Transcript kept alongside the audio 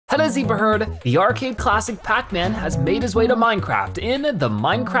Hello Zebraherd! The arcade classic Pac-Man has made his way to Minecraft in the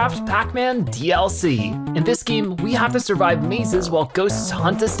Minecraft Pac-Man DLC. In this game, we have to survive mazes while ghosts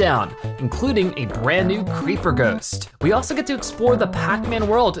hunt us down, including a brand new creeper ghost. We also get to explore the Pac-Man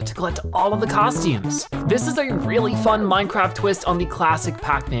World to collect all of the costumes. This is a really fun Minecraft twist on the classic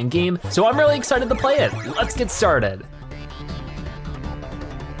Pac-Man game, so I'm really excited to play it. Let's get started.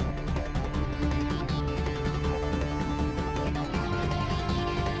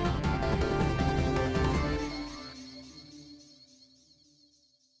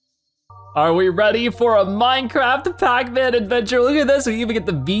 Are we ready for a Minecraft Pac-Man adventure? Look at this, we even get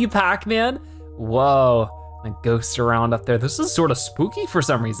the V Pac-Man. Whoa, and ghosts around up there. This is sort of spooky for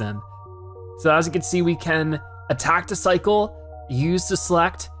some reason. So as you can see, we can attack to cycle, use to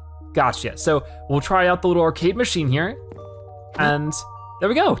select. Gotcha, so we'll try out the little arcade machine here. And there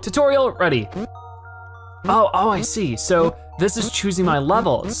we go, tutorial ready. Oh, I see, so this is choosing my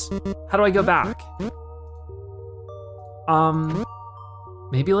levels. How do I go back?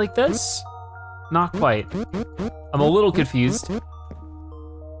 Maybe like this? Not quite. I'm a little confused.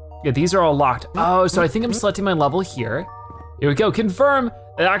 Yeah, these are all locked. Oh, so I think I'm selecting my level here. Here we go, confirm.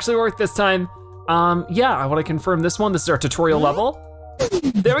 It actually worked this time. Yeah, I wanna confirm this one. This is our tutorial level.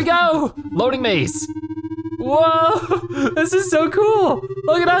 There we go, loading maze. Whoa, this is so cool.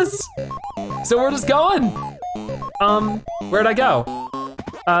 Look at us. So we're just going. Where'd I go?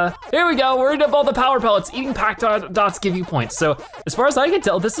 Here we go, we're up all the power pellets. Eating pack dots give you points. So as far as I can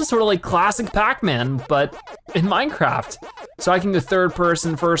tell, this is sort of like classic Pac-Man, but in Minecraft. So I can go third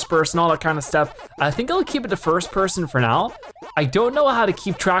person, first person, all that kind of stuff. I think I'll keep it to first person for now. I don't know how to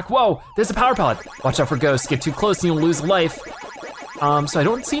keep track. Whoa, there's a power pellet. Watch out for ghosts, get too close and you'll lose life. So I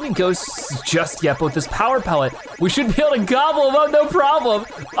don't see any ghosts just yet, but with this power pellet, we should be able to gobble them up, no problem.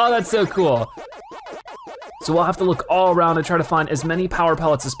 Oh, that's so cool. So we'll have to look all around and try to find as many power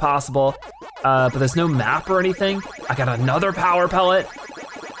pellets as possible, but there's no map or anything. I got another power pellet.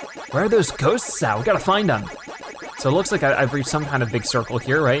 Where are those ghosts at? We gotta find them. So it looks like I've reached some kind of big circle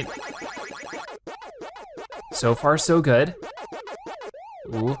here, right? So far, so good.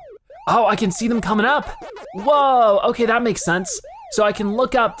 Ooh. Oh, I can see them coming up. Whoa, okay, that makes sense. So I can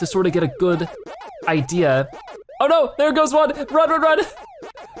look up to sort of get a good idea. Oh no, there goes one, run, run, run.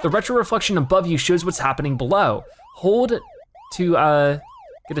 The retro reflection above you shows what's happening below. Hold to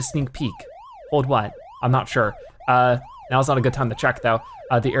get a sneak peek. Hold what? I'm not sure. Now's not a good time to check though.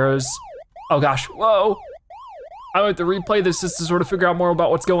 The arrows, oh gosh, whoa. I have to replay this just to sort of figure out more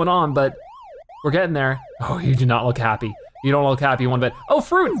about what's going on, but we're getting there. Oh, you do not look happy. You don't look happy one bit. Oh,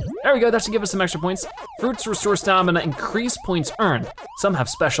 fruit! There we go, that should give us some extra points. Fruits restore stamina, increase points earned. Some have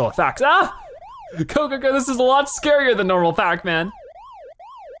special effects. Ah! Go, this is a lot scarier than normal Pac-Man.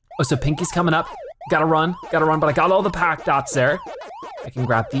 Oh, so Pinky's coming up. Gotta run, but I got all the pack dots there. I can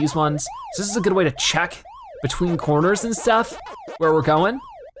grab these ones. So this is a good way to check between corners and stuff, where we're going.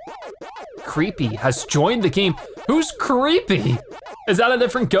 Creepy has joined the game. Who's Creepy? Is that a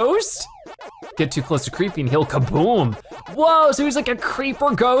different ghost? Get too close to Creepy and he'll kaboom. Whoa, so he's like a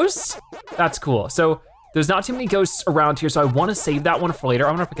creeper ghost? That's cool. So there's not too many ghosts around here, so I wanna save that one for later. I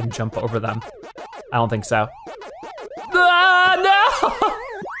wonder if I can jump over them. I don't think so. Ah,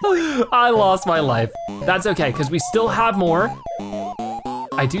 no! I lost my life. That's okay, because we still have more.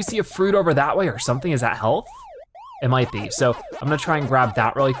 I do see a fruit over that way or something. Is that health? It might be. So I'm gonna try and grab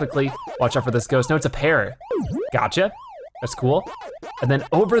that really quickly. Watch out for this ghost. No, it's a pear. Gotcha. That's cool. And then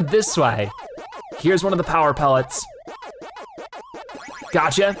over this way, here's one of the power pellets.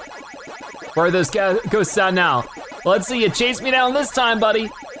 Gotcha. Where are those ghosts at now? Let's see you chase me down this time, buddy.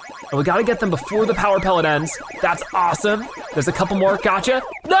 And we gotta get them before the power pellet ends. That's awesome. There's a couple more, gotcha.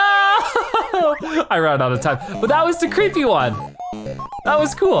 No! I ran out of time, but that was the creepy one. That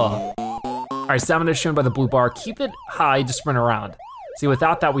was cool. All right, stamina is shown by the blue bar. Keep it high to sprint around. See,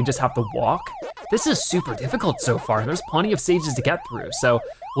 without that, we just have to walk. This is super difficult so far. There's plenty of stages to get through, so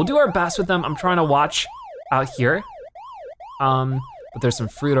we'll do our best with them. I'm trying to watch out here. But there's some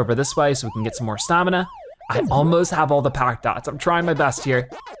fruit over this way so we can get some more stamina. I almost have all the pack dots. I'm trying my best here.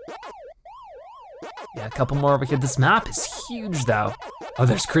 Yeah, a couple more over here. This map is huge though. Oh,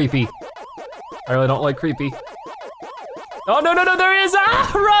 there's Creepy. I really don't like Creepy. Oh, no, no, no, there he is,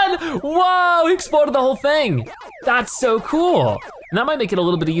 ah, run! Whoa, he exploded the whole thing. That's so cool. And that might make it a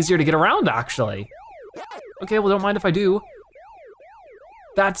little bit easier to get around actually. Okay, well, don't mind if I do.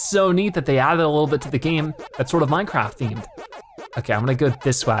 That's so neat that they added a little bit to the game that's sort of Minecraft themed. Okay, I'm gonna go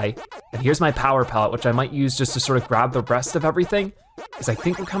this way. And here's my power pellet, which I might use just to sort of grab the rest of everything. Because I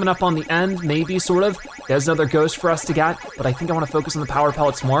think we're coming up on the end, maybe sort of. There's another ghost for us to get, but I think I wanna focus on the power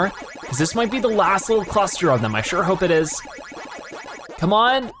pellets more, because this might be the last little cluster of them. I sure hope it is. Come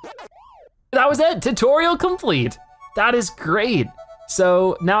on. That was it, tutorial complete. That is great.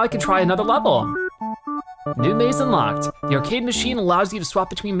 So now I can try another level. New maze unlocked. The arcade machine allows you to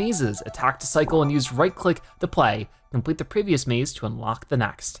swap between mazes, attack to cycle, and use right click to play. Complete the previous maze to unlock the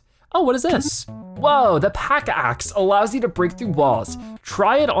next. Oh, what is this? Whoa, the PAC axe allows you to break through walls.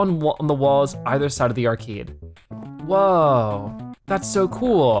 Try it on the walls either side of the arcade. Whoa, that's so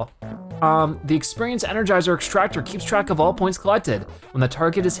cool. The experience energizer extractor keeps track of all points collected. When the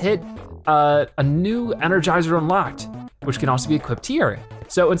target is hit, a new energizer unlocked, which can also be equipped here.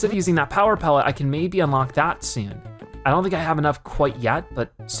 So instead of using that power pellet, I can maybe unlock that soon. I don't think I have enough quite yet,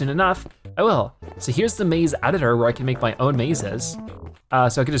 but soon enough, I will. So here's the maze editor where I can make my own mazes.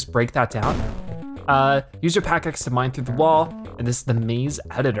 So I can just break that down. Use your PAC axe to mine through the wall, and this is the maze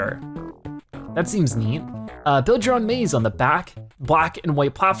editor. That seems neat. Build your own maze on the black and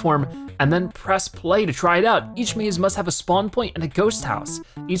white platform, and then press play to try it out. Each maze must have a spawn point and a ghost house.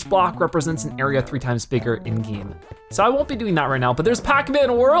 Each block represents an area 3 times bigger in game. So I won't be doing that right now, but there's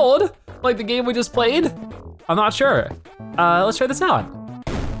PAC-MAN World, like the game we just played. I'm not sure. Let's try this out.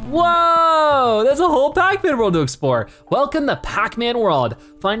 Whoa, there's a whole PAC-MAN world to explore. Welcome to PAC-MAN World.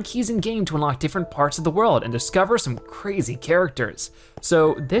 Find keys in game to unlock different parts of the world and discover some crazy characters.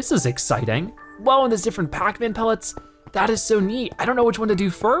 So this is exciting. Whoa, and there's different PAC-MAN pellets. That is so neat. I don't know which one to do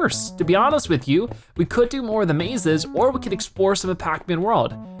first. To be honest with you, we could do more of the mazes or we could explore some of PAC-MAN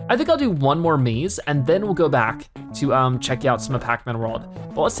World. I think I'll do one more maze and then we'll go back to check out some of PAC-MAN World.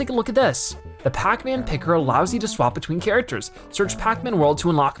 But let's take a look at this. The Pac-Man picker allows you to swap between characters. Search PAC-MAN World to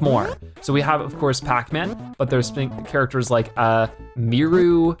unlock more. So we have, of course, Pac-Man, but there's characters like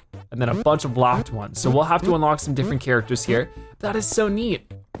Miru, and then a bunch of locked ones. So we'll have to unlock some different characters here. That is so neat.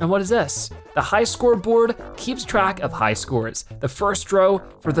 And what is this? The high score board keeps track of high scores. The first row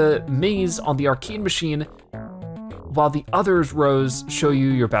for the maze on the arcade machine, while the other rows show you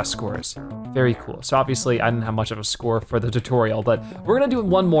your best scores. Very cool. So obviously I didn't have much of a score for the tutorial, but we're gonna do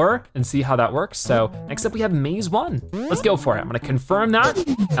one more and see how that works. So next up we have maze 1. Let's go for it. I'm gonna confirm that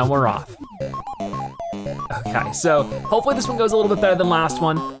and we're off. Okay, so hopefully this one goes a little bit better than last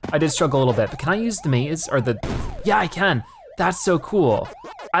one. I did struggle a little bit, but can I use the maze or yeah, I can. That's so cool.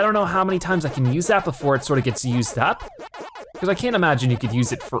 I don't know how many times I can use that before it sort of gets used up, because I can't imagine you could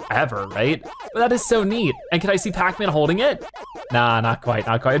use it forever, right? But that is so neat. And can I see Pac-Man holding it? Nah, not quite,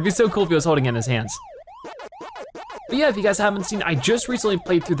 not quite. It'd be so cool if he was holding it in his hands. But yeah, if you guys haven't seen, I just recently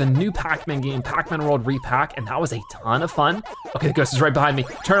played through the new Pac-Man game, Pac-Man World Repack, and that was a ton of fun. Okay, the ghost is right behind me.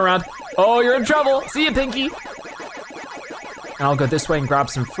 Turn around. Oh, you're in trouble. See you, Pinky. And I'll go this way and grab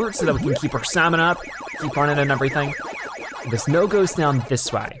some fruit so that we can keep our salmon up, keep running and everything. There's no ghost down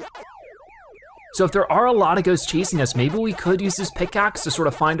this way. So if there are a lot of ghosts chasing us, maybe we could use this pickaxe to sort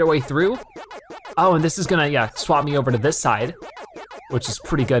of find our way through. Oh, and this is gonna, yeah, swap me over to this side, which is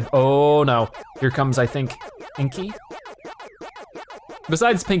pretty good. Oh no, here comes, I think, Pinky.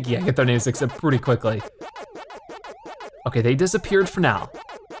 Besides Pinky, I get their names mixed up pretty quickly. Okay, they disappeared for now.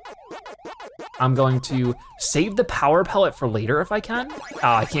 I'm going to save the power pellet for later if I can. Oh,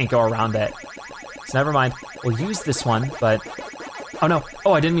 I can't go around it. So never mind, we'll use this one, but, oh no,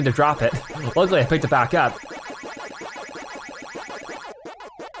 oh, I didn't mean to drop it. Luckily I picked it back up.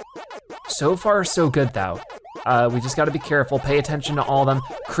 So far, so good though. We just gotta be careful, pay attention to all of them.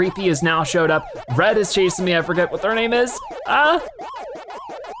 Creepy has now showed up. Red is chasing me, I forget what their name is. Oh,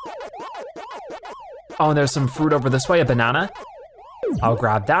 and there's some fruit over this way, a banana. I'll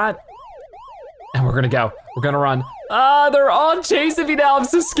grab that. And we're gonna go, we're gonna run. They're all chasing me now, I'm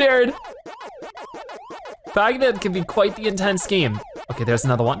so scared. Pac-Man can be quite the intense game. Okay, there's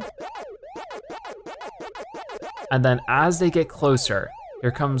another one. And then as they get closer,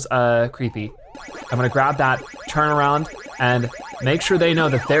 here comes Creepy. I'm gonna grab that, turn around, and make sure they know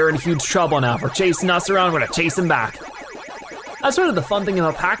that they're in huge trouble now. If they're chasing us around, we're gonna chase them back. That's sort of the fun thing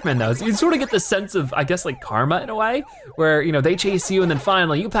about Pac-Man though, is you sort of get this sense of, I guess, like karma in a way, where, you know, they chase you and then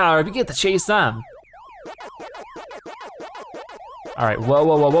finally you power up, you get to chase them. All right, whoa,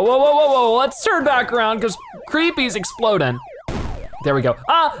 whoa, whoa, whoa, whoa, whoa, whoa, whoa, let's turn back around because Creepy's exploding. There we go.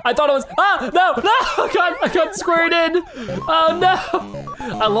 I thought it was, no, I got squared in. Oh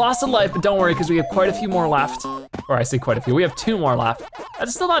no. I lost a life, but don't worry, because we have quite a few more left. Or I say quite a few, we have 2 more left.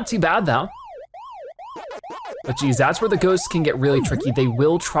 That's still not too bad though. But geez, that's where the ghosts can get really tricky. They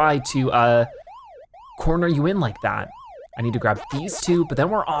will try to corner you in like that. I need to grab these 2, but then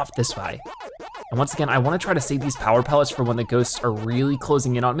we're off this way. And once again, I wanna try to save these power pellets for when the ghosts are really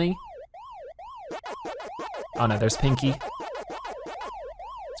closing in on me. Oh no, there's Pinky.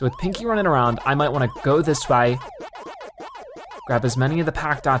 So with Pinky running around, I might wanna go this way, grab as many of the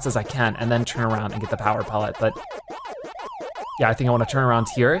pack dots as I can, and then turn around and get the power pellet. But Yeah, I think I wanna turn around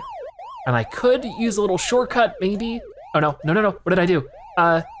here. And I could use a little shortcut, maybe. Oh no, no, no, no, what did I do?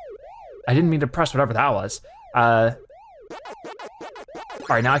 I didn't mean to press whatever that was. All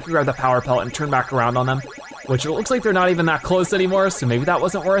right, now I can grab the power pellet and turn back around on them, which it looks like they're not even that close anymore, so maybe that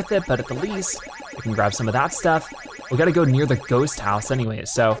wasn't worth it, but at the least, we can grab some of that stuff. We gotta go near the ghost house anyway,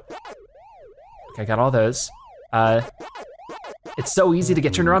 so. Okay, I got all those. It's so easy to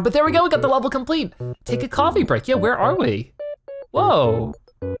get turned around, but there we go, we got the level complete. Take a coffee break, yeah, where are we? Whoa.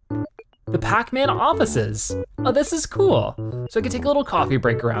 The Pac-Man offices. Oh, this is cool. So I can take a little coffee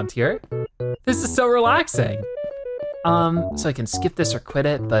break around here. This is so relaxing. So I can skip this or quit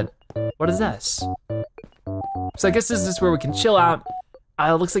it, but what is this? So I guess this is where we can chill out.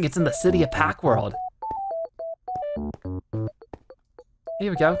 It looks like it's in the city of Pac World. Here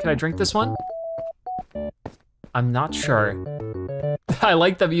we go, can I drink this one? I'm not sure. I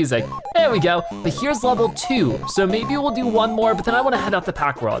like the music. There we go, but here's level 2. So maybe we'll do one more, but then I wanna head out to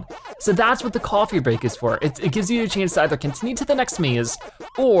Pac World. So that's what the coffee break is for. It gives you a chance to either continue to the next maze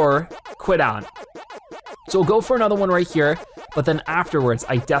or quit out. So we'll go for another one right here, but then afterwards,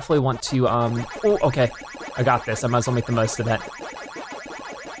 I definitely want to, oh, okay. I got this, I might as well make the most of it.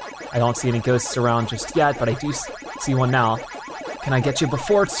 I don't see any ghosts around just yet, but I do see one now. Can I get you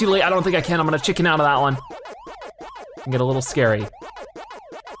before it's too late? I don't think I can, I'm gonna chicken out of that one. It can get a little scary.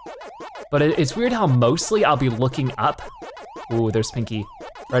 But it's weird how mostly I'll be looking up. Ooh, there's Pinky.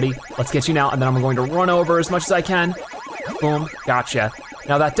 Ready? Let's get you now, and then I'm going to run over as much as I can. Boom, gotcha.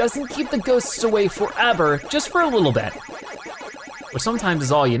 Now that doesn't keep the ghosts away forever, just for a little bit. Which sometimes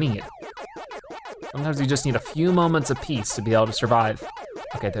is all you need. Sometimes you just need a few moments of peace to be able to survive.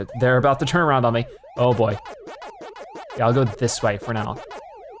 Okay, they're about to turn around on me. Oh boy. Yeah, I'll go this way for now.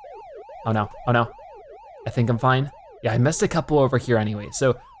 Oh no, oh no. I think I'm fine. Yeah, I missed a couple over here anyway,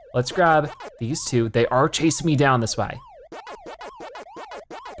 so let's grab these two. They are chasing me down this way.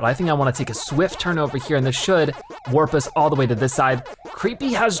 But I think I wanna take a swift turn over here, and this should warp us all the way to this side.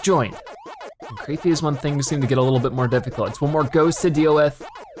 Creepy has joined. And creepy is when things seem to get a little bit more difficult. It's one more ghost to deal with.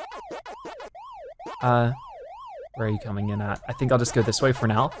 Where are you coming in at? I think I'll just go this way for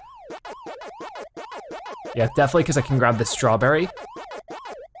now. Yeah, definitely, because I can grab this strawberry.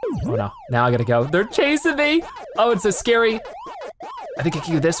 Oh no, now I gotta go. They're chasing me. Oh, it's so scary. I think I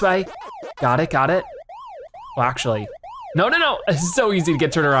can go this way. Got it, got it. Well, actually, no, no, no. It's so easy to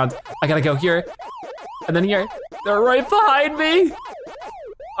get turned around. I gotta go here, and then here. They're right behind me.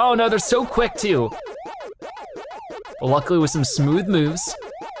 Oh no, they're so quick too. Well, luckily with some smooth moves,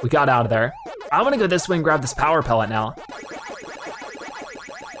 we got out of there. I'm gonna go this way and grab this power pellet now.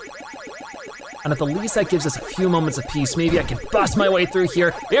 And at the least that gives us a few moments of peace. Maybe I can bust my way through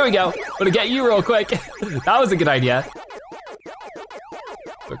here. Here we go, I'm gonna get you real quick. That was a good idea.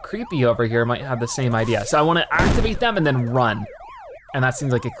 But Creepy over here might have the same idea. So I wanna activate them and then run. And that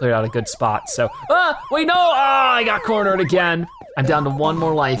seems like it cleared out a good spot, so. Wait, no, I got cornered again. I'm down to one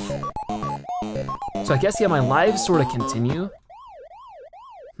more life. So I guess, yeah, my lives sort of continue.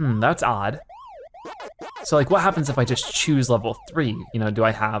 That's odd. So like what happens if I just choose level 3? You know, do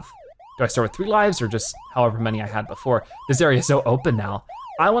I start with 3 lives or just however many I had before? This area is so open now.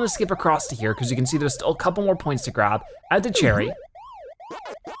 I wanna skip across to here because you can see there's still a couple more points to grab. Add the cherry.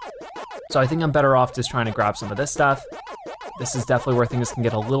 So I think I'm better off just trying to grab some of this stuff. This is definitely where things can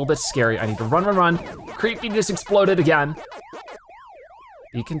get a little bit scary. I need to run, run, run. Creepy just exploded again.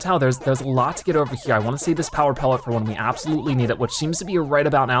 You can tell there's a lot to get over here. I wanna save this power pellet for when we absolutely need it, which seems to be right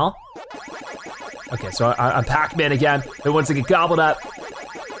about now. Okay, so I'm Pac-Man again. It wants to get gobbled up.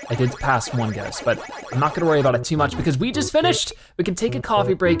 I did pass one ghost, but I'm not gonna worry about it too much because we just finished. We can take a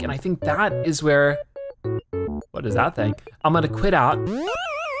coffee break, and I think that is where, what is that thing? I'm gonna quit out.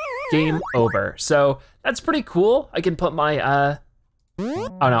 Game over. So that's pretty cool. I can put my, oh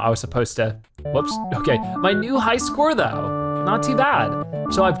no, I was supposed to, whoops. Okay, my new high score though, not too bad.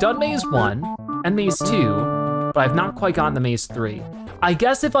 So I've done maze 1 and maze 2, but I've not quite gotten the maze 3. I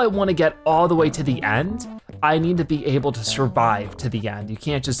guess if I wanna get all the way to the end, I need to be able to survive to the end. You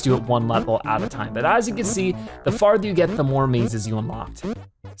can't just do it one level at a time. But as you can see, the farther you get, the more mazes you unlocked.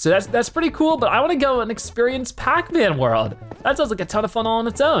 So that's pretty cool, but I wanna go and experience Pac-Man World. That sounds like a ton of fun all on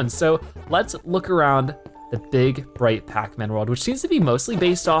its own. So let's look around the big, bright Pac-Man World, which seems to be mostly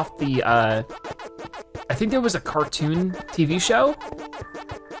based off the, I think there was a cartoon TV show.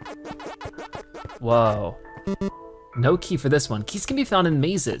 Whoa. No key for this one. Keys can be found in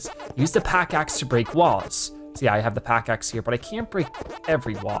mazes. Use the PAC-Axe to break walls. So yeah, I have the PAC-Axe here, but I can't break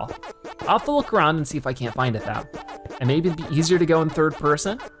every wall. I'll have to look around and see if I can't find it though. And maybe it'd be easier to go in third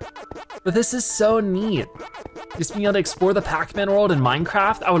person. But this is so neat. Just being able to explore the Pac-Man world in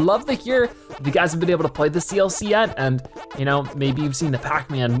Minecraft. I would love to hear if you guys have been able to play this DLC yet, and You know, maybe you've seen the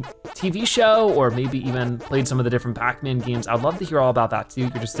Pac-Man TV show, or maybe even played some of the different Pac-Man games. I'd love to hear all about that too, your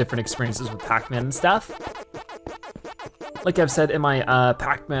just different experiences with Pac-Man and stuff. Like I've said in my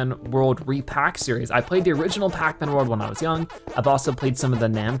Pac-Man World Repack series, I played the original Pac-Man World when I was young. I've also played some of the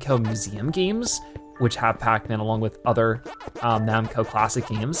Namco Museum games, which have Pac-Man along with other Namco classic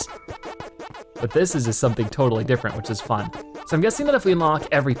games. But this is just something totally different, which is fun. So I'm guessing that if we unlock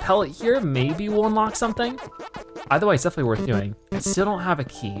every pellet here, maybe we'll unlock something. Either way, it's definitely worth doing. I still don't have a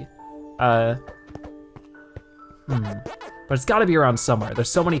key. But it's gotta be around somewhere. There's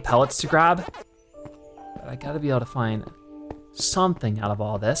so many pellets to grab, but I gotta be able to find something out of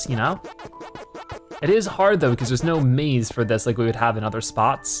all this, you know? It is hard though, because there's no maze for this like we would have in other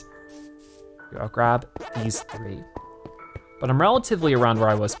spots. Here, I'll grab these 3. But I'm relatively around where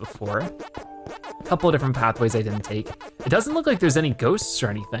I was before. A couple of different pathways I didn't take. It doesn't look like there's any ghosts or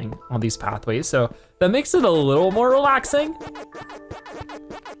anything on these pathways, so that makes it a little more relaxing.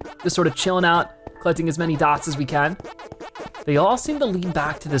 Just sort of chilling out, collecting as many dots as we can. They all seem to lead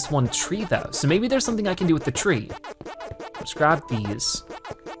back to this one tree though, so maybe there's something I can do with the tree. Let's grab these.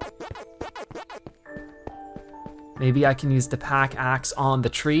 Maybe I can use the pack axe on the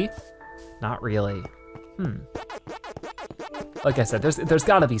tree. Not really. Like I said, there's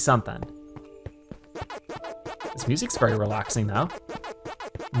gotta be something. This music's very relaxing though.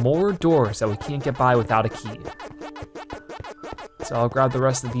 More doors that we can't get by without a key. So I'll grab the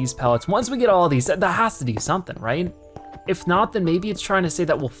rest of these pellets. Once we get all of these, that has to do something, right? If not, then maybe it's trying to say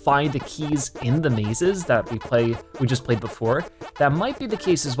that we'll find the keys in the mazes that we just played before. That might be the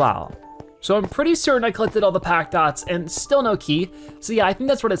case as well. So I'm pretty certain I collected all the pack dots and still no key. So yeah, I think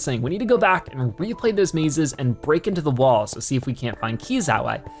that's what it's saying. We need to go back and replay those mazes and break into the walls to see if we can't find keys that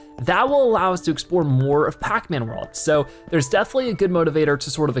way. That will allow us to explore more of Pac-Man World. So there's definitely a good motivator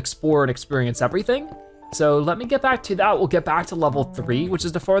to sort of explore and experience everything. So let me get back to that. We'll get back to level 3, which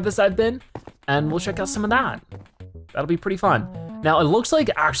is the farthest I've been, and we'll check out some of that. That'll be pretty fun. Now it looks like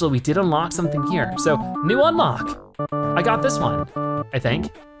actually we did unlock something here. So new unlock. I got this one, I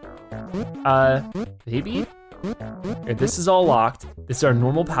think. Maybe? Here, this is all locked. This is our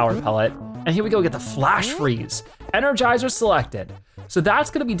normal power pellet. And here we go, get the flash freeze. Energizer selected. So that's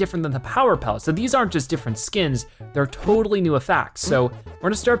gonna be different than the power pellet. So these aren't just different skins, they're totally new effects. So we're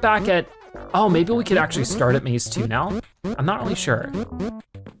gonna start back at, oh, maybe we could actually start at maze 2 now? I'm not really sure.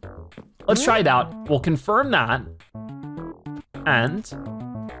 Let's try it out. We'll confirm that. And,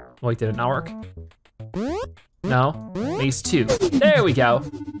 wait, did it not work? No, maze 2. There we go.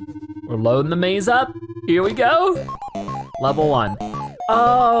 We're loading the maze up. Here we go. Level 1.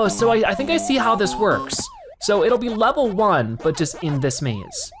 Oh, so I think I see how this works. So it'll be level 1, but just in this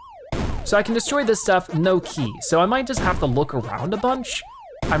maze. So I can destroy this stuff, no key. So I might just have to look around a bunch.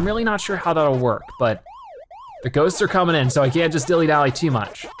 I'm really not sure how that'll work, but the ghosts are coming in, so I can't just dilly-dally too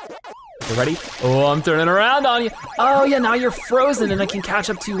much. You ready? Oh, I'm turning around on you. Oh yeah, now you're frozen and I can catch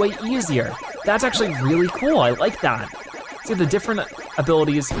up to you way easier. That's actually really cool, I like that. See, the different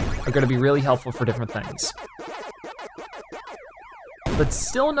abilities are gonna be really helpful for different things. But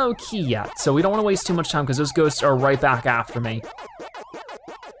still no key yet, so we don't wanna waste too much time because those ghosts are right back after me.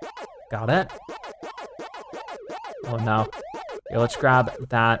 Got it? Oh no. Okay, let's grab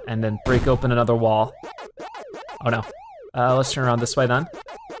that and then break open another wall. Oh no. Let's turn around this way then.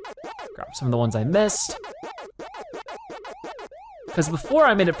 Grab some of the ones I missed. Because before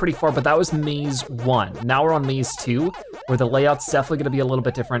I made it pretty far, but that was maze 1. Now we're on maze 2, where the layout's definitely gonna be a little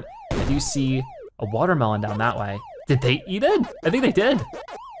bit different. I do see a watermelon down that way. Did they eat it? I think they did.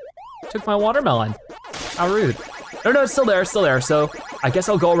 Took my watermelon. How rude. No, it's still there, so I guess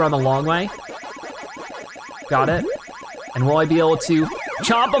I'll go around the long way. Got it. And will I be able to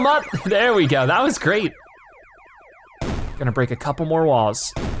chomp them up? There we go, that was great. Gonna break a couple more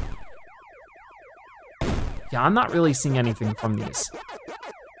walls. Yeah, I'm not really seeing anything from these,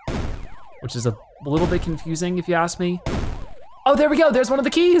 which is a little bit confusing if you ask me. Oh, there we go, there's one of the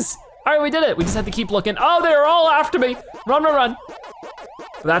keys. All right, we did it. We just had to keep looking. Oh, they're all after me. Run, run, run.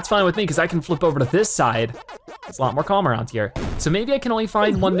 But that's fine with me because I can flip over to this side. It's a lot more calm around here. So maybe I can only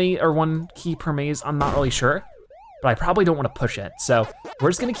find one key per maze, I'm not really sure, but I probably don't want to push it. So we're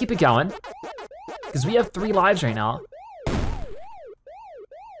just gonna keep it going because we have 3 lives right now.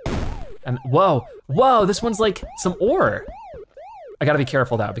 And whoa, this one's like some ore. I gotta be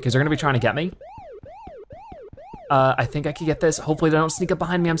careful though, because they're gonna be trying to get me. I think I can get this. Hopefully they don't sneak up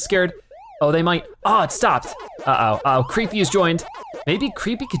behind me, I'm scared. Oh, they might. Oh, it stopped. Uh-oh, Creepy has joined. Maybe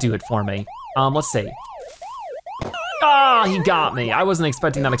Creepy could do it for me. Let's see. Ah, he got me. I wasn't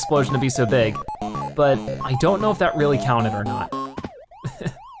expecting that explosion to be so big, but I don't know if that really counted or not.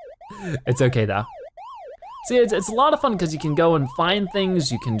 It's okay though. See, it's a lot of fun because you can go and find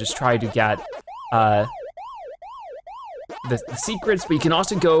things, you can just try to get the secrets, but you can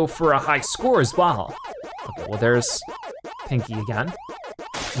also go for a high score as well. Okay, well there's Pinky again.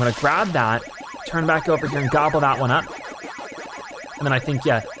 I'm gonna grab that, turn back over here and gobble that one up. And then I think,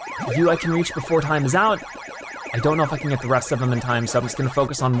 yeah, you I can reach before time is out. I don't know if I can get the rest of them in time, so I'm just gonna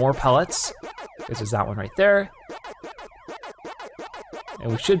focus on more pellets. This is that one right there.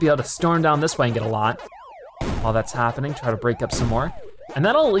 And we should be able to storm down this way and get a lot. While that's happening, try to break up some more. And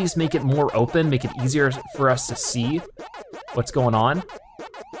that'll at least make it more open, make it easier for us to see what's going on,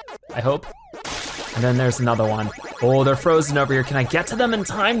 I hope. And then there's another one. Oh, they're frozen over here. Can I get to them in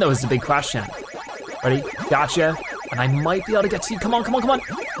time though is the big question. Ready, gotcha. And I might be able to get to you, come on, come on, come on.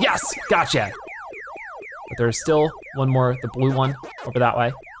 Yes, gotcha. But there's still one more, the blue one over that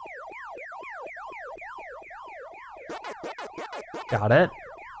way. Got it.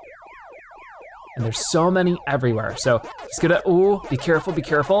 And there's so many everywhere. So just gonna, ooh, be careful, be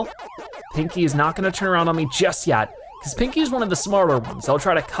careful. Pinky is not gonna turn around on me just yet, because Pinky is one of the smarter ones. They'll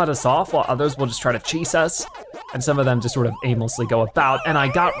try to cut us off while others will just try to chase us. And some of them just sort of aimlessly go about. And I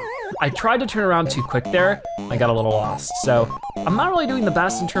tried to turn around too quick there. I got a little lost. So I'm not really doing the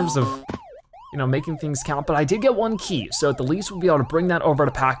best in terms of, you know, making things count, but I did get one key. So at the least we'll be able to bring that over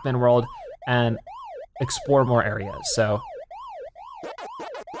to PAC-MAN World and explore more areas. So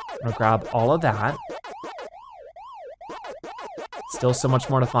I'm gonna grab all of that. Still so much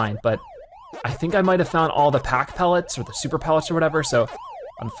more to find, but I think I might have found all the pack pellets or the super pellets or whatever, so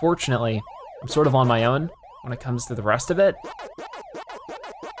unfortunately, I'm sort of on my own when it comes to the rest of it.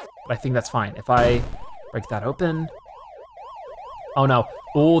 But I think that's fine. If I break that open. Oh no,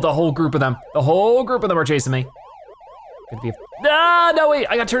 oh, the whole group of them. The whole group of them are chasing me. Gonna be no wait,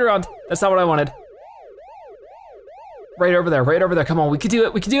 I got turned around. That's not what I wanted. Right over there, come on, we can do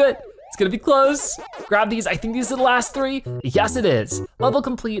it, we can do it. It's gonna be close. Grab these, I think these are the last 3. Yes, it is. Level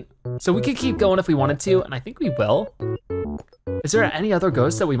complete. So we could keep going if we wanted to, and I think we will. Is there any other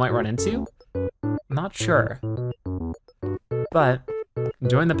ghosts that we might run into? I'm not sure. But,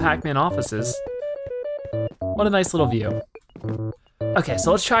 enjoying the PAC-MAN offices. What a nice little view. Okay,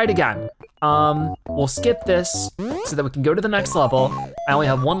 so let's try it again. We'll skip this so that we can go to the next level. I only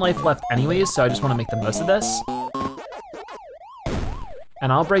have 1 life left anyways, so I just wanna make the most of this.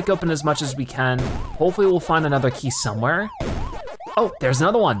 And I'll break open as much as we can. Hopefully we'll find another key somewhere. Oh, there's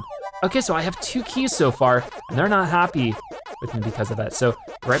another one. Okay, so I have 2 keys so far, and they're not happy with me because of it. So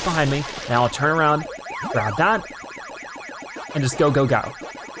right behind me, now I'll turn around, grab that, and just go, go, go.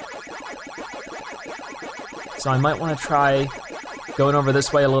 So I might wanna try going over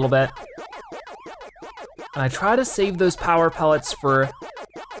this way a little bit. And I try to save those power pellets for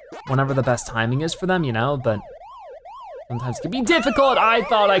whenever the best timing is for them, you know, but sometimes it can be difficult. I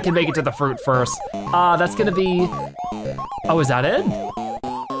thought I could make it to the fruit first. That's gonna be, oh, is that it?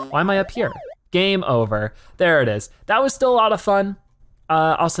 Why am I up here? Game over. There it is. That was still a lot of fun.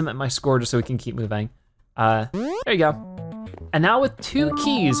 I'll submit my score just so we can keep moving. There you go. And now with 2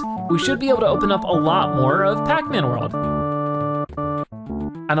 keys, we should be able to open up a lot more of PAC-MAN World.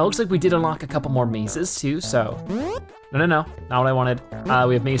 And it looks like we did unlock a couple more mazes too, so. No, not what I wanted.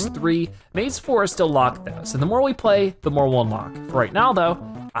 We have maze 3. Maze 4 is still locked though, so the more we play, the more we'll unlock. For right now though,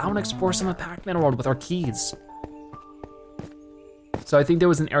 I wanna explore some of PAC-MAN World with our keys. So I think there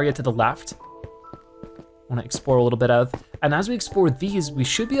was an area to the left I wanna explore a little bit of. And as we explore these, we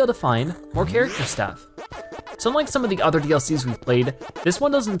should be able to find more character stuff. So unlike some of the other DLCs we've played, this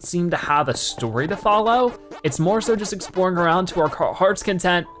one doesn't seem to have a story to follow. It's more so just exploring around to our heart's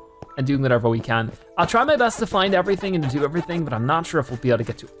content and doing whatever we can. I'll try my best to find everything and to do everything, but I'm not sure if we'll be able to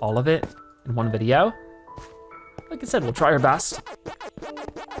get to all of it in one video. Like I said, we'll try our best.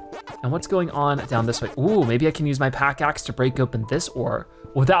 And what's going on down this way? Ooh, maybe I can use my pack axe to break open this ore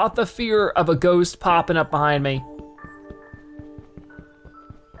without the fear of a ghost popping up behind me.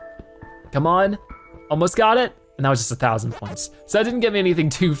 Come on, almost got it. And that was just 1,000 points. So that didn't give me anything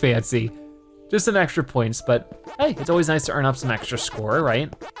too fancy. Just some extra points, but hey, it's always nice to earn up some extra score,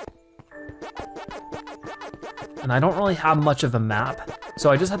 right? And I don't really have much of a map, so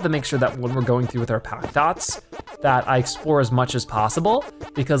I just have to make sure that when we're going through with our pack dots, that I explore as much as possible,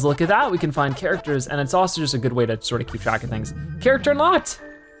 because look at that, we can find characters, and it's also just a good way to sort of keep track of things. Character unlocked!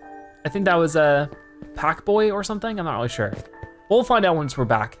 I think that was a Pack Boy or something, I'm not really sure. We'll find out once we're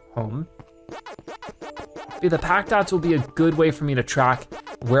back home. But the pack dots will be a good way for me to track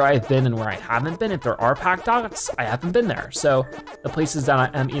where I've been and where I haven't been. If there are pack dots, I haven't been there. So the places that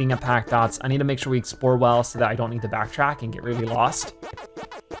I am eating at pack dots, I need to make sure we explore well so that I don't need to backtrack and get really lost.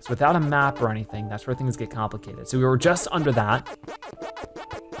 So without a map or anything, that's where things get complicated. So we were just under that.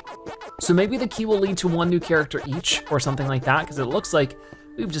 So So maybe the key will lead to one new character each or something like that, because it looks like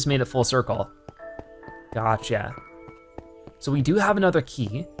we've just made it full circle. Gotcha. So we do have another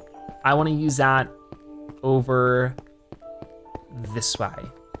key. I wanna use that over this way,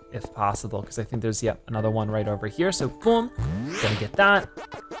 if possible, because I think there's, yep, another one right over here. So boom, gonna get that.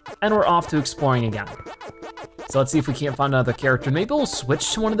 And we're off to exploring again. So let's see if we can't find another character. Maybe we'll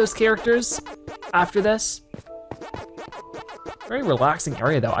switch to one of those characters after this. Very relaxing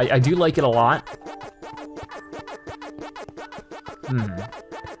area though. I do like it a lot.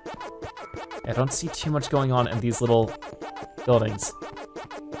 I don't see too much going on in these little buildings.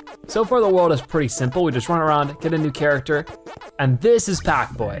 So far the world is pretty simple. We just run around, get a new character, and this is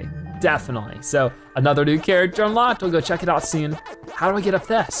Pac-Boy, definitely. So another new character unlocked, we'll go check it out soon. How do I get up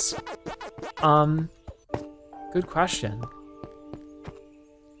this? Good question.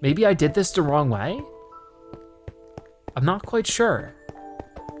 Maybe I did this the wrong way? I'm not quite sure.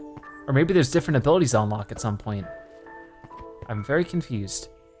 Or maybe there's different abilities to unlock at some point. I'm very confused.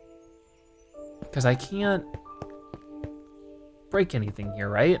 Because I can't break anything here,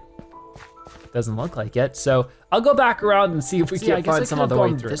 right? Doesn't look like it. So I'll go back around and see if we can find some other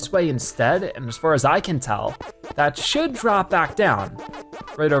way through. This way instead, and as far as I can tell, that should drop back down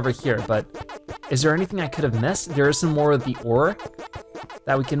right over here. But is there anything I could have missed? There is some more of the ore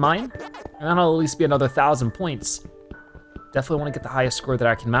that we can mine, and that'll at least be another 1,000 points. Definitely wanna get the highest score that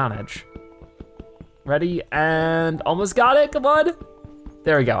I can manage. Ready, and almost got it, come on.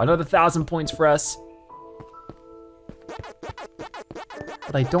 There we go, another 1,000 points for us.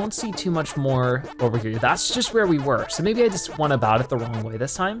 But I don't see too much more over here. That's just where we were. So maybe I just went about it the wrong way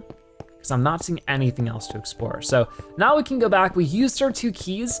this time, because I'm not seeing anything else to explore. So now we can go back. We used our 2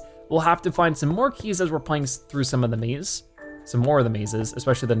 keys. We'll have to find some more keys as we're playing through some of the maze, some more of the mazes,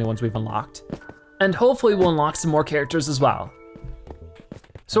 especially the new ones we've unlocked. And hopefully we'll unlock some more characters as well.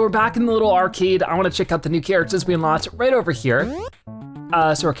 So we're back in the little arcade. I wanna check out the new characters we unlocked right over here.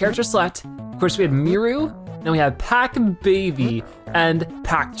 So our character select, of course we had Miru, then we have Pac-Baby and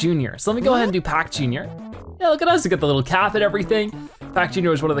Pac Jr. So let me go ahead and do Pac Jr. Yeah, look at us, we got the little cap and everything. Pac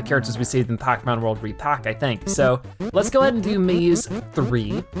Jr. is one of the characters we saved in Pac-Man World Repack, I think. So let's go ahead and do Maze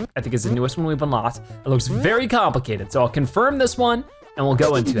 3. I think it's the newest one we've unlocked. It looks very complicated, so I'll confirm this one and we'll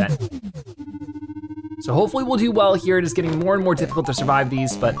go into it. So hopefully we'll do well here. It is getting more and more difficult to survive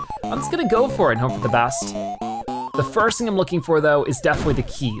these, but I'm just gonna go for it and hope for the best. The first thing I'm looking for though is definitely the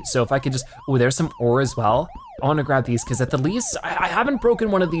key. So if I could just, oh, there's some ore as well. I wanna grab these because at the least, I haven't broken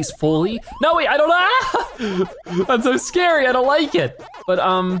one of these fully. No, wait, I don't know. That's so scary, I don't like it. But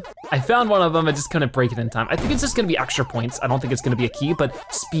I found one of them, I just couldn't break it in time. I think it's just gonna be extra points. I don't think it's gonna be a key,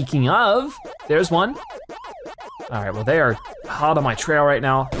 but speaking of, there's one. All right, well they are hot on my trail right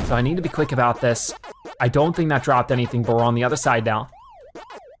now, so I need to be quick about this. I don't think that dropped anything, but we're on the other side now.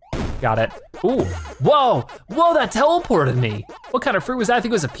 Got it. Ooh, whoa, whoa, that teleported me. What kind of fruit was that? I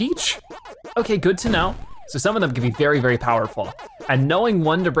think it was a peach. Okay, good to know. So some of them can be very, very powerful. And knowing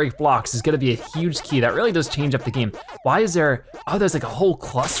when to break blocks is gonna be a huge key. That really does change up the game. Why is there, oh, there's like a whole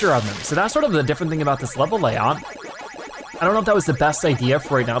cluster of them. So that's sort of the different thing about this level layout. I don't know if that was the best idea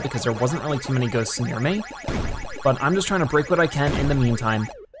for right now because there wasn't really too many ghosts near me, but I'm just trying to break what I can in the meantime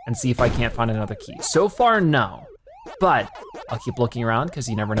and see if I can't find another key. So far, no, but I'll keep looking around because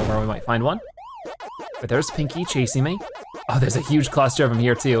you never know where we might find one. But there's Pinky chasing me. Oh, there's a huge cluster of them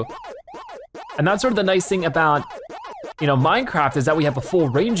here too. And that's sort of the nice thing about, you know, Minecraft is that we have a full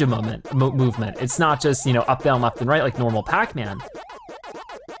range of movement. It's not just, you know, up, down, left, and right like normal Pac-Man.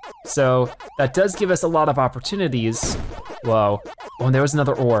 So that does give us a lot of opportunities. Whoa, oh, and there was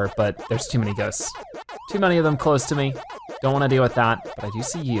another ore, but there's too many ghosts. Too many of them close to me. Don't wanna deal with that, but I do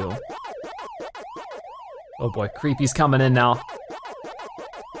see you. Oh boy, Creepy's coming in now.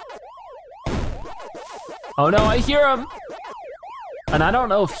 Oh no, I hear him. And I don't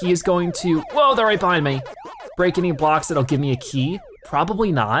know if he is going to, whoa, they're right behind me. Break any blocks that'll give me a key?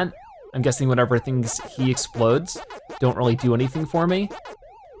 Probably not. I'm guessing whatever things he explodes don't really do anything for me.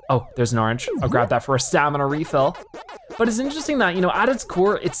 Oh, there's an orange. I'll grab that for a stamina refill. But it's interesting that, you know, at its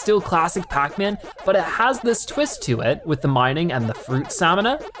core, it's still classic Pac-Man, but it has this twist to it with the mining and the fruit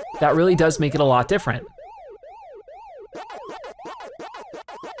stamina that really does make it a lot different.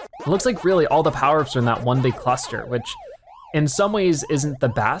 It looks like really all the power-ups are in that one big cluster, which in some ways isn't the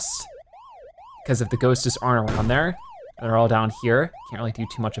best, because if the ghosts just aren't around there, and they're all down here, can't really do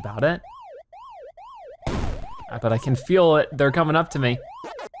too much about it. But I can feel it, they're coming up to me.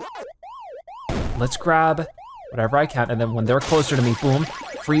 Let's grab whatever I can, and then when they're closer to me, boom,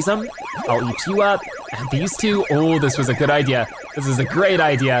 freeze them. I'll eat you up, and these two, oh, this was a good idea. This is a great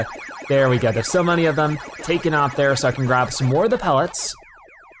idea. There we go, there's so many of them taken out there, so I can grab some more of the pellets.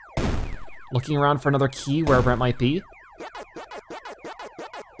 looking around for another key wherever it might be.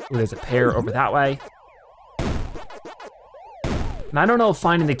 Ooh, there's a pair over that way. And I don't know if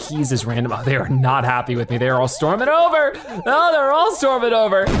finding the keys is random. Oh, they are not happy with me. They are all storming over. Oh, they're all storming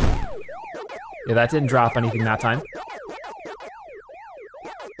over. Yeah, that didn't drop anything that time.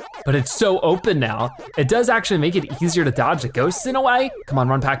 But it's so open now. It does actually make it easier to dodge the ghosts in a way. Come on,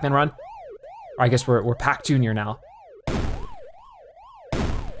 run, Pac-Man, run. Or I guess we're Pac Junior now.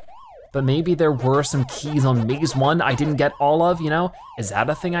 But maybe there were some keys on Maze 1 I didn't get all of, you know? Is that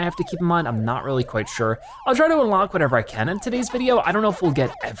a thing I have to keep in mind? I'm not really quite sure. I'll try to unlock whatever I can in today's video. I don't know if we'll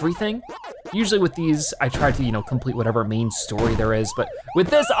get everything. Usually with these, I try to, you know, complete whatever main story there is, but with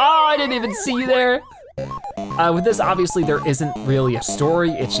this, oh, I didn't even see you there. With this, obviously there isn't really a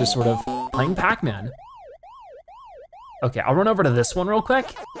story. It's just sort of playing Pac-Man. Okay, I'll run over to this one real quick.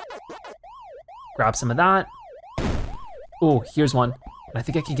 Grab some of that. Oh, here's one. I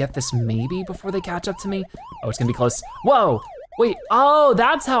think I can get this maybe before they catch up to me. Oh, it's gonna be close. Whoa, wait, oh,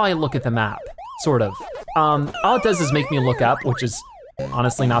 that's how I look at the map, sort of. All it does is make me look up, which is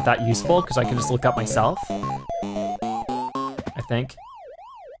honestly not that useful because I can just look up myself, I think.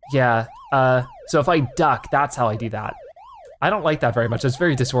 Yeah, so if I duck, that's how I do that. I don't like that very much, it's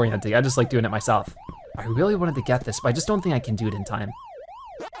very disorienting. I just like doing it myself. I really wanted to get this, but I just don't think I can do it in time.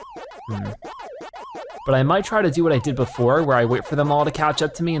 But I might try to do what I did before, where I wait for them all to catch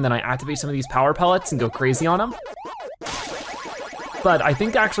up to me and then I activate some of these power pellets and go crazy on them. But I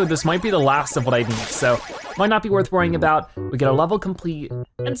think actually this might be the last of what I need, so might not be worth worrying about. We get a level complete,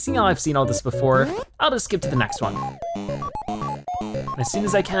 and seeing how I've seen all this before, I'll just skip to the next one. And as soon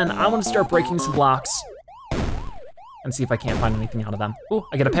as I can, I wanna start breaking some blocks and see if I can't find anything out of them. Ooh,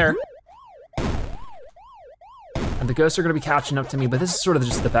 I get a pair. And the ghosts are gonna be catching up to me, but this is sort of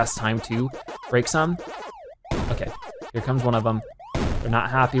just the best time to break some. Okay, here comes one of them. They're not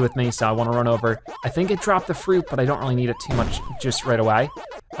happy with me, so I wanna run over. I think it dropped the fruit, but I don't really need it too much just right away.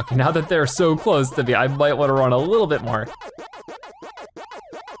 Okay, now that they're so close to me, I might wanna run a little bit more.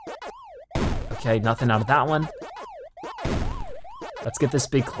 Okay, nothing out of that one. Let's get this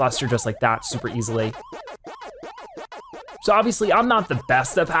big cluster just like that super easily. So obviously I'm not the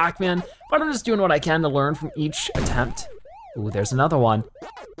best at Pac-Man, but I'm just doing what I can to learn from each attempt. Ooh, there's another one.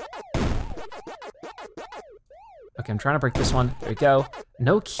 Okay, I'm trying to break this one. There we go.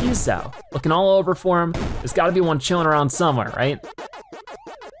 No keys though. Looking all over for him. There's gotta be one chilling around somewhere, right?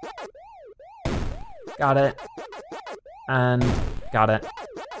 Got it. And got it.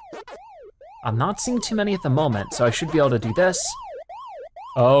 I'm not seeing too many at the moment, so I should be able to do this.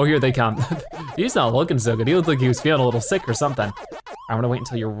 Oh, here they come. He's not looking so good. He looked like he was feeling a little sick or something. I'm gonna wait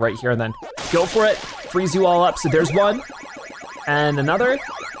until you're right here and then go for it. Freeze you all up, so there's one. And another.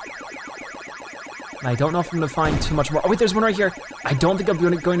 And I don't know if I'm gonna find too much more. Oh wait, there's one right here. I don't think I'm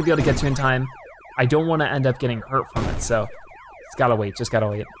going to be able to get to in time. I don't wanna end up getting hurt from it, so it's gotta wait, just gotta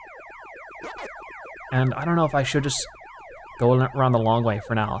wait. And I don't know if I should just go around the long way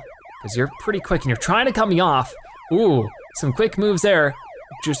for now, because you're pretty quick and you're trying to cut me off. Ooh, some quick moves there.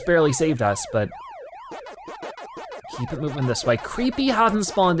 Just barely saved us, but keep it moving this way. Creepy hasn't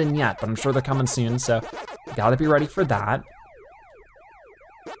spawned in yet, but I'm sure they're coming soon, so gotta be ready for that.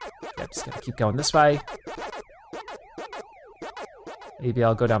 Yep, just gotta keep going this way. Maybe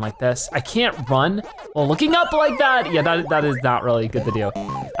I'll go down like this. I can't run while looking up like that. Yeah, that is not really good to do.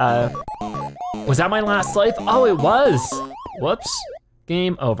 Was that my last life? Oh, it was. Whoops,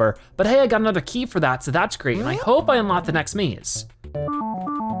 game over. But hey, I got another key for that, so that's great, and I hope I unlock the next maze.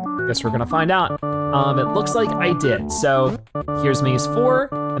 Guess we're gonna find out. It looks like I did. So here's maze 4,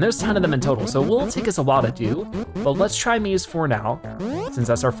 and there's 10 of them in total. So it will take us a while to do, but let's try maze 4 now, since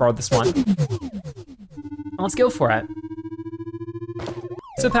that's our farthest one. Let's go for it.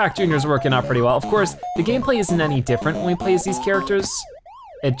 So Pac Jr.'s working out pretty well. Of course, the gameplay isn't any different when we play as these characters.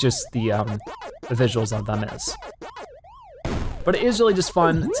 It just, the visuals of them is. But it is really just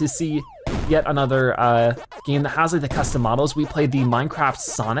fun to see yet another game that has like the custom models. We played the Minecraft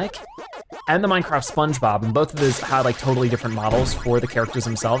Sonic and the Minecraft SpongeBob, and both of those had like totally different models for the characters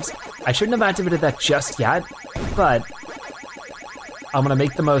themselves. I shouldn't have activated that just yet, but I'm gonna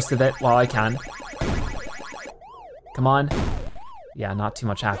make the most of it while I can. Come on. Yeah, not too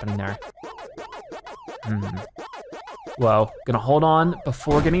much happening there. Whoa, gonna hold on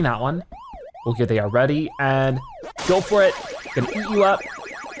before getting that one. Oh, here they are, ready, and go for it. Gonna eat you up.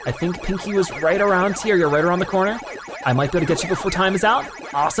 I think Pinky was right around here. You're right around the corner. I might be able to get you before time is out.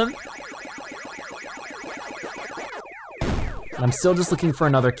 Awesome. And I'm still just looking for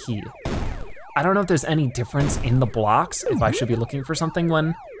another key. I don't know if there's any difference in the blocks, if I should be looking for something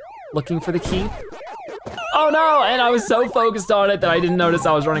when looking for the key. Oh no, and I was so focused on it that I didn't notice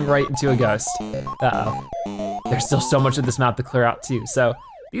I was running right into a ghost. Uh-oh. There's still so much of this map to clear out too, so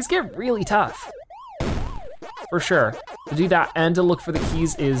these get really tough. For sure. To do that and to look for the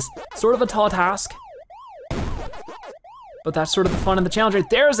keys is sort of a tall task. But that's sort of the fun of the challenge, right?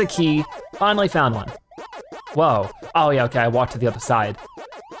 There's a key, finally found one. Whoa, oh yeah, okay, I walked to the other side.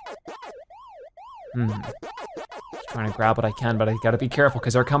 Just trying to grab what I can, but I gotta be careful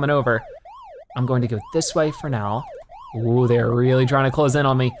because they're coming over. I'm going to go this way for now. Ooh, they're really trying to close in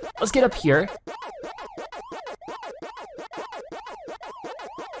on me. Let's get up here.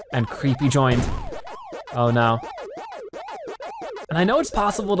 And creepy joined. Oh no. And I know it's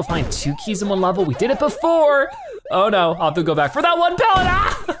possible to find 2 keys in one level. We did it before. Oh no, I'll have to go back for that one pellet.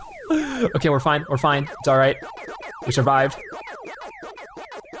 Ah! Okay, we're fine, it's all right. We survived.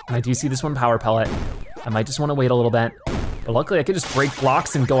 And I do see this one power pellet. I might just wanna wait a little bit. But luckily I could just break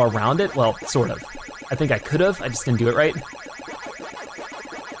blocks and go around it. Well, sort of. I think I could have, I just didn't do it right.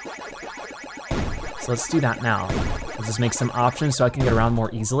 So let's do that now. Let's just make some options so I can get around more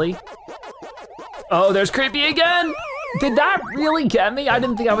easily. Oh, there's creepy again! Did that really get me? I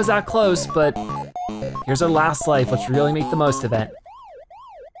didn't think I was that close, but here's our last life. Let's really make the most of it.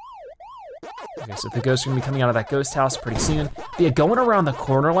 Okay, so the ghosts are gonna be coming out of that ghost house pretty soon. But yeah, going around the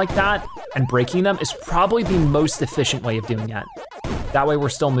corner like that and breaking them is probably the most efficient way of doing it. That way we're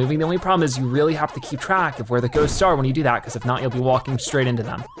still moving. The only problem is you really have to keep track of where the ghosts are when you do that, because if not, you'll be walking straight into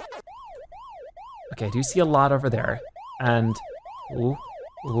them. Okay, I do see a lot over there. And, ooh,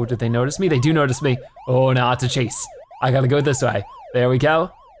 did they notice me? They do notice me. Oh, now it's a chase. I gotta go this way. There we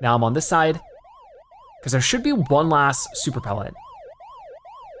go. Now I'm on this side. Because there should be one last super pellet.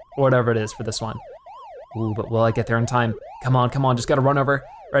 Or whatever it is for this one. Ooh, but will I get there in time? Come on, just gotta run over.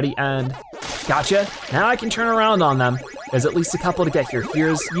 Ready, and gotcha. Now I can turn around on them. There's at least a couple to get here.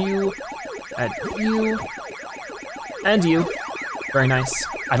 Here's you, and you, and you. Very nice.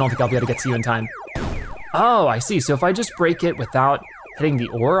 I don't think I'll be able to get to you in time. Oh, I see, so if I just break it without hitting the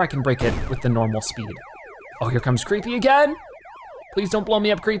ore, I can break it with the normal speed. Oh, here comes Creepy again. Please don't blow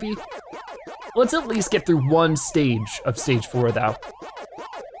me up, Creepy. Let's at least get through one stage of stage 4 though.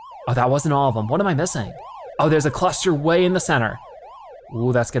 Oh, that wasn't all of them. What am I missing? Oh, there's a cluster way in the center.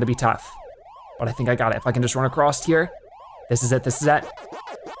 Ooh, that's gonna be tough. But I think I got it. If I can just run across here. This is it.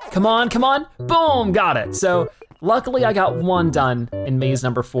 Come on. Boom, got it. So luckily I got one done in maze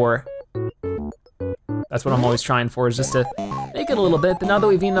number 4. That's what I'm always trying for, is just to make it a little bit, but now that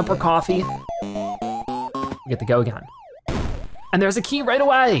we've eaten up our coffee, we get to go again. And there's a key right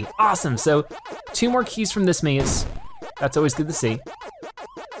away, awesome. So 2 more keys from this maze. That's always good to see.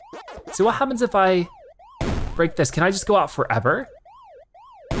 So what happens if I break this? Can I just go out forever?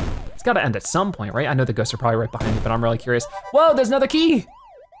 It's gotta end at some point, right? I know the ghosts are probably right behind me, but I'm really curious. Whoa, there's another key.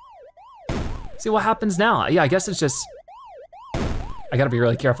 See what happens now. Yeah, I guess it's just, I gotta be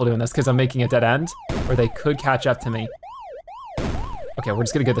really careful doing this because I'm making a dead end, or they could catch up to me. Okay, we're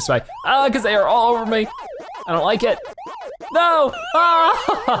just gonna go this way. Because they are all over me. I don't like it. No!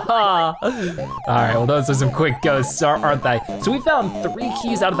 Ah! All right, well those are some quick ghosts, aren't they? So we found 3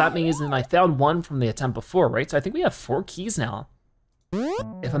 keys out of that maze, and I found 1 from the attempt before, right? So I think we have 4 keys now.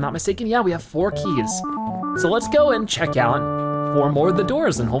 If I'm not mistaken, yeah, we have 4 keys. So let's go and check out 4 more of the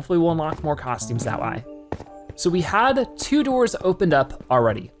doors, and hopefully we'll unlock more costumes that way. So we had 2 doors opened up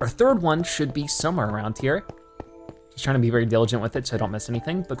already. Our 3rd one should be somewhere around here. Just trying to be very diligent with it so I don't miss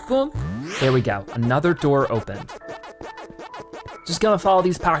anything, but boom, there we go. Another door opened. Just gonna follow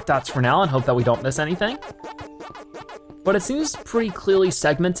these PAC dots for now and hope that we don't miss anything. But it seems pretty clearly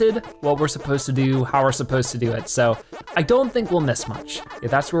segmented what we're supposed to do, how we're supposed to do it. So I don't think we'll miss much. Yeah,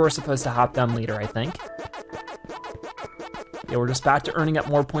 that's where we're supposed to hop down later, I think. Yeah, we're just back to earning up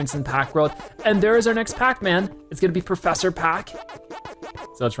more points in PAC World. And there is our next Pac-Man. It's gonna be Professor Pac.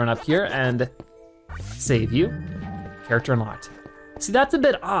 So let's run up here and save you. Character unlocked. See, that's a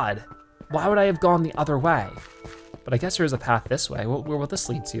bit odd. Why would I have gone the other way? But I guess there is a path this way. Where will this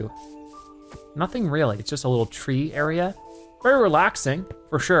lead to? Nothing really, it's just a little tree area. Very relaxing,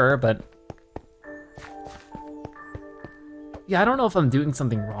 for sure, but yeah, I don't know if I'm doing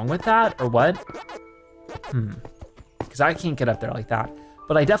something wrong with that or what. Because I can't get up there like that.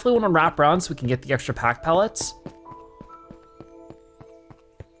 But I definitely want to wrap around so we can get the extra PAC pellets.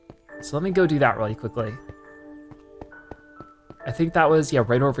 So let me go do that really quickly. I think that was, yeah,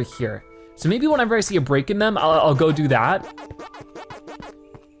 right over here. So maybe whenever I see a break in them, I'll go do that.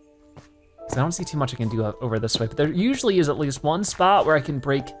 Because I don't see too much I can do over this way, but there usually is at least one spot where I can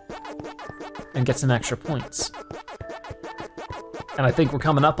break and get some extra points. And I think we're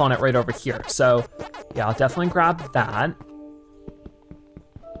coming up on it right over here. So yeah, I'll definitely grab that.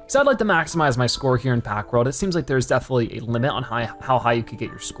 So I'd like to maximize my score here in Pac World. It seems like there's definitely a limit on how high you could get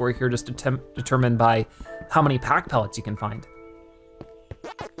your score here, just determined by how many Pac pellets you can find.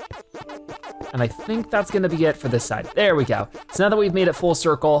 And I think that's gonna be it for this side. There we go. So now that we've made it full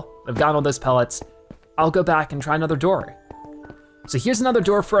circle, I've gotten all those pellets, I'll go back and try another door. So here's another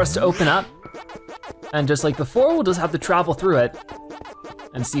door for us to open up. And just like before, we'll just have to travel through it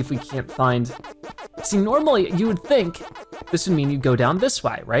and see if we can't find. See, normally you would think this would mean you'd go down this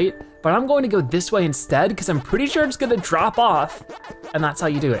way, right? But I'm going to go this way instead because I'm pretty sure it's gonna drop off, and that's how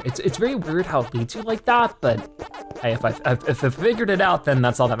you do it. It's very weird how it leads you like that, but hey, if I figured it out, then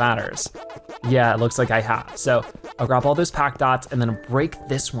that's all that matters. Yeah, it looks like I have. So I'll grab all those Pac dots and then break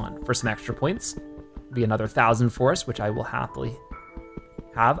this one for some extra points. Be another 1,000 for us, which I will happily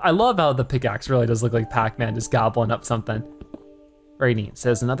have. I love how the pickaxe really does look like Pac-Man just gobbling up something. Very neat. So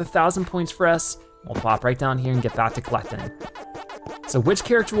there's another 1,000 points for us. We'll pop right down here and get back to collecting. So which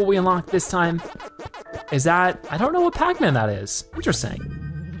character will we unlock this time? Is that, I don't know what Pac-Man that is. Interesting.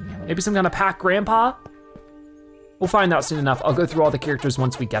 Maybe some kind of Pac Grandpa? We'll find out soon enough. I'll go through all the characters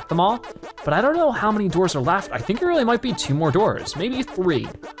once we get them all, but I don't know how many doors are left. I think it really might be 2 more doors, maybe 3.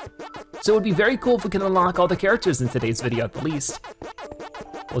 So it would be very cool if we can unlock all the characters in today's video at the least.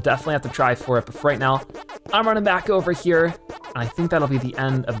 We'll definitely have to try for it, but for right now, I'm running back over here, and I think that'll be the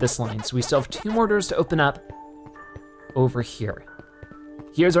end of this line. So we still have 2 more doors to open up over here.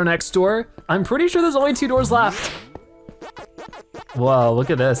 Here's our next door. I'm pretty sure there's only 2 doors left. Whoa, look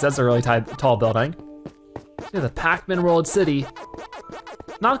at this. That's a really tall building. Look at the Pac-Man World city.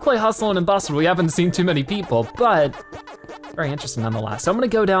 Not quite hustling and bustling. We haven't seen too many people, but very interesting nonetheless. So I'm gonna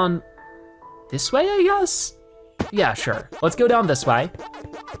go down this way, I guess? Yeah, sure. Let's go down this way.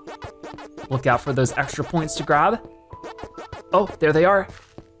 Look out for those extra points to grab. Oh, there they are.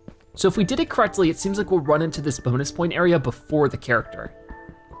 So if we did it correctly, it seems like we'll run into this bonus point area before the character.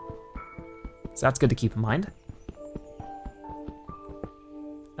 So that's good to keep in mind.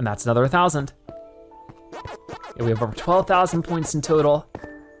 And that's another 1,000. Yeah, we have over 12,000 points in total.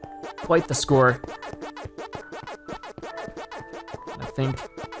 Quite the score. I think,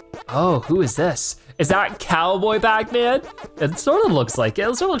 oh, who is this? Is that Cowboy Pac-Man? It sort of looks like it.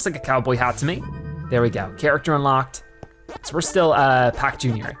 It sort of looks like a cowboy hat to me. There we go, character unlocked. So we're still Pac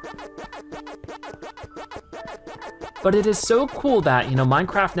Jr. But it is so cool that, you know,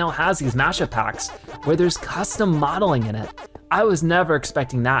 Minecraft now has these mashup packs where there's custom modeling in it. I was never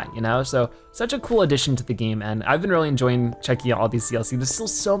expecting that, you know? So such a cool addition to the game, and I've been really enjoying checking out all these DLC. There's still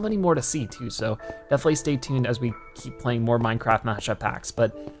so many more to see too, so definitely stay tuned as we keep playing more Minecraft mashup packs.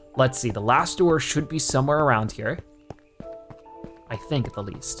 But let's see, the last door should be somewhere around here. I think at the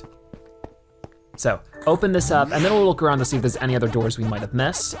least. So open this up, and then we'll look around to see if there's any other doors we might have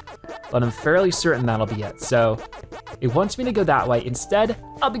missed, but I'm fairly certain that'll be it. So it wants me to go that way. Instead,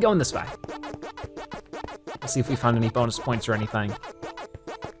 I'll be going this way. We'll see if we found any bonus points or anything.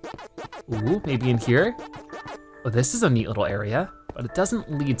 Ooh, maybe in here? Oh, this is a neat little area, but it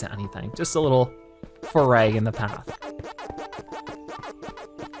doesn't lead to anything. Just a little foray in the path.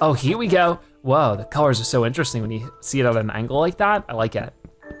 Oh, here we go. Whoa, the colors are so interesting when you see it at an angle like that. I like it.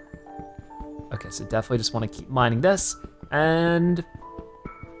 Okay, so definitely just wanna keep mining this, and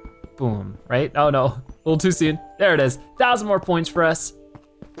boom, right? Oh no, a little too soon. There it is, 1,000 more points for us.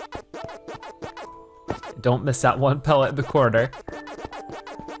 Don't miss that one pellet in the corner.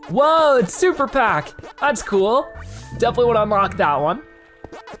 Whoa, it's Super Pac. That's cool. Definitely wanna unlock that one.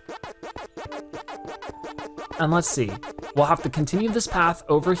 And let's see, we'll have to continue this path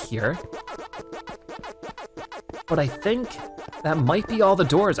over here. But I think that might be all the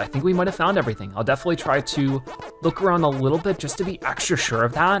doors. I think we might have found everything. I'll definitely try to look around a little bit just to be extra sure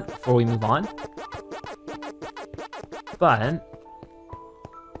of that before we move on. But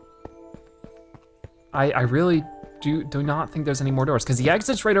I really do not think there's any more doors because the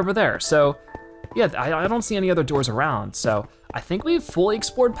exit's right over there. So yeah, I don't see any other doors around. So I think we've fully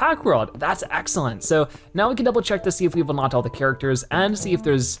explored Pac World. That's excellent. So now we can double check to see if we've unlocked all the characters and see if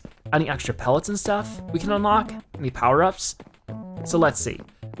there's any extra pellets and stuff we can unlock, any power-ups. So let's see.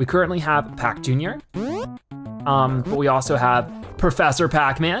 We currently have Pac Jr., but we also have Professor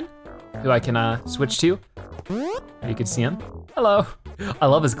Pac-Man, who I can switch to. You can see him. Hello. I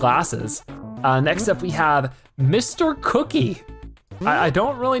love his glasses. Next up we have Mr. Cookie. I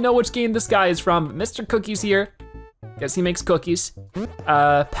don't really know which game this guy is from. Mr. Cookie's here. Guess he makes cookies.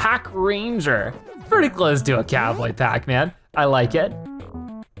 Pac Ranger. Pretty close to a cowboy Pac-Man. I like it.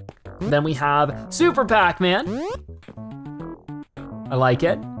 Then we have Super Pac-Man. I like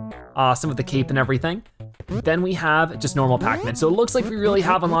it. Awesome with the cape and everything. then we have just normal Pac-Man. So it looks like we really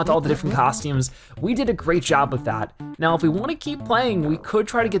have unlocked all the different costumes. We did a great job with that. Now, if we wanna keep playing, we could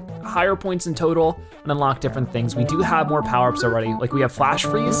try to get higher points in total and unlock different things. We do have more power-ups already. Like we have Flash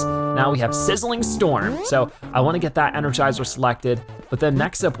Freeze, now we have Sizzling Storm. So I wanna get that Energizer selected, but then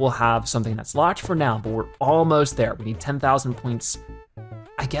next up we'll have something that's locked for now, but we're almost there. We need 10,000 points.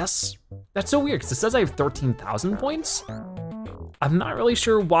 I guess, that's so weird, because it says I have 13,000 points. I'm not really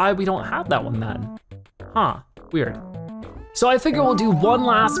sure why we don't have that one then. Huh, weird. So I figure we'll do one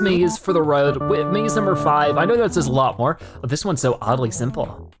last maze for the road, with maze number 5. I know that says a lot more, but this one's so oddly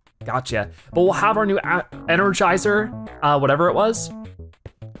simple. Gotcha. But we'll have our new Energizer, whatever it was.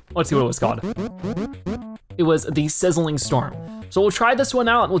 Let's see what it was called. It was the Sizzling Storm. So we'll try this one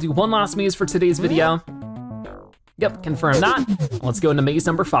out, and we'll do one last maze for today's video. Yep, confirm that. Let's go into maze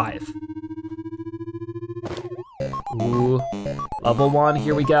number 5. Ooh, level 1,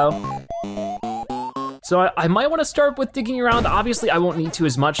 here we go. So I might wanna start with digging around. Obviously I won't need to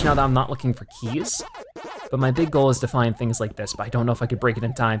as much now that I'm not looking for keys, but my big goal is to find things like this, but I don't know if I could break it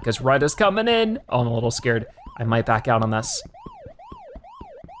in time because Red is coming in. Oh, I'm a little scared. I might back out on this.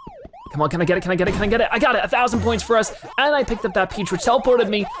 Come on, can I get it, can I get it, can I get it? I got it, 1,000 points for us, and I picked up that peach, which teleported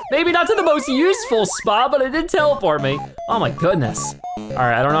me. Maybe not to the most useful spot, but it did teleport me. Oh my goodness. All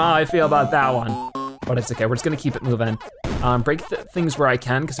right, I don't know how I feel about that one, but it's okay, we're just gonna keep it moving. Break things where I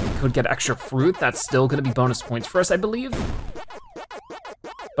can, because if we could get extra fruit, that's still gonna be bonus points for us, I believe.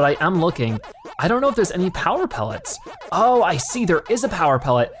 But I am looking. I don't know if there's any power pellets. Oh, I see, there is a power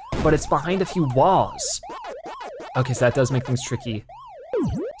pellet, but it's behind a few walls. Okay, so that does make things tricky.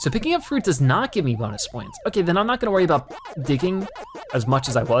 So picking up fruit does not give me bonus points. Okay, then I'm not gonna worry about digging as much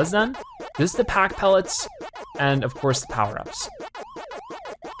as I was then. This is the pack pellets, and of course the power-ups.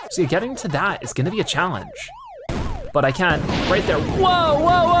 See, getting to that is gonna be a challenge. But I can, right there. Whoa,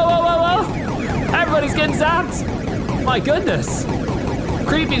 whoa, whoa, whoa, whoa, whoa. Everybody's getting zapped. My goodness.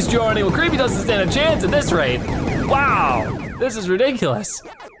 Creepy's joining. Well, Creepy doesn't stand a chance at this rate. Wow, this is ridiculous.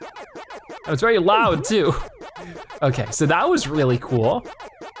 It was very loud too. Okay, so that was really cool.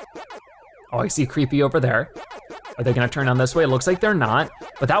 Oh, I see Creepy over there. Are they gonna turn on this way? It looks like they're not,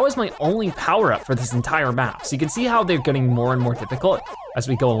 but that was my only power up for this entire map. So you can see how they're getting more and more difficult as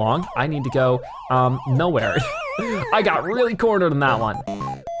we go along. I need to go nowhere. I got really cornered on that one.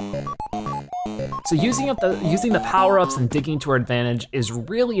 So using the power-ups and digging to our advantage is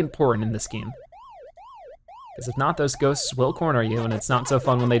really important in this game. Because if not, those ghosts will corner you, and it's not so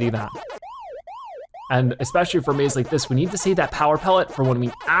fun when they do that. And especially for a maze like this, we need to save that power pellet for when we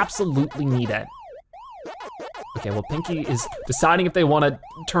absolutely need it. Okay, well, Pinky is deciding if they want to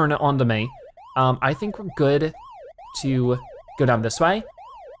turn it onto me. I think we're good to go down this way.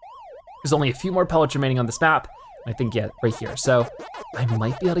 There's only a few more pellets remaining on this map. I think, yeah, right here. So I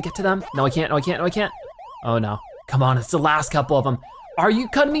might be able to get to them. No, I can't, no, I can't, no, I can't. Oh no, come on, it's the last couple of them. Are you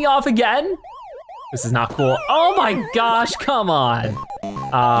cutting me off again? This is not cool. Oh my gosh, come on.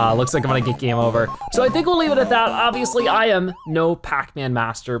 Looks like I'm gonna get game over. So I think we'll leave it at that. Obviously, I am no Pac-Man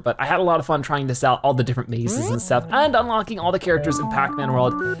master, but I had a lot of fun trying this out, all the different mazes and stuff, and unlocking all the characters in Pac-Man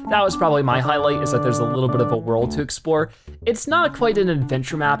World. That was probably my highlight, is that there's a little bit of a world to explore. It's not quite an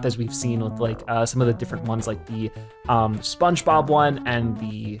adventure map as we've seen with like some of the different ones, like the SpongeBob one and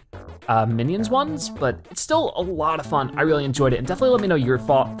the Minions ones, but it's still a lot of fun. I really enjoyed it, and definitely let me know your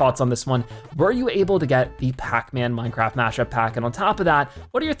thoughts on this one. Were you able to get the Pac-Man Minecraft mashup pack? And on top of that,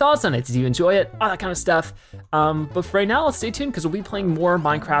 what are your thoughts on it? Did you enjoy it? All that kind of stuff. But for right now, let's stay tuned because we'll be playing more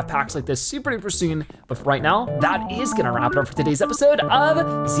Minecraft packs like this super duper soon. But for right now, that is gonna wrap it up for today's episode of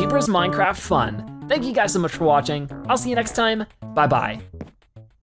Zebra's Minecraft Fun. Thank you guys so much for watching. I'll see you next time. Bye-bye.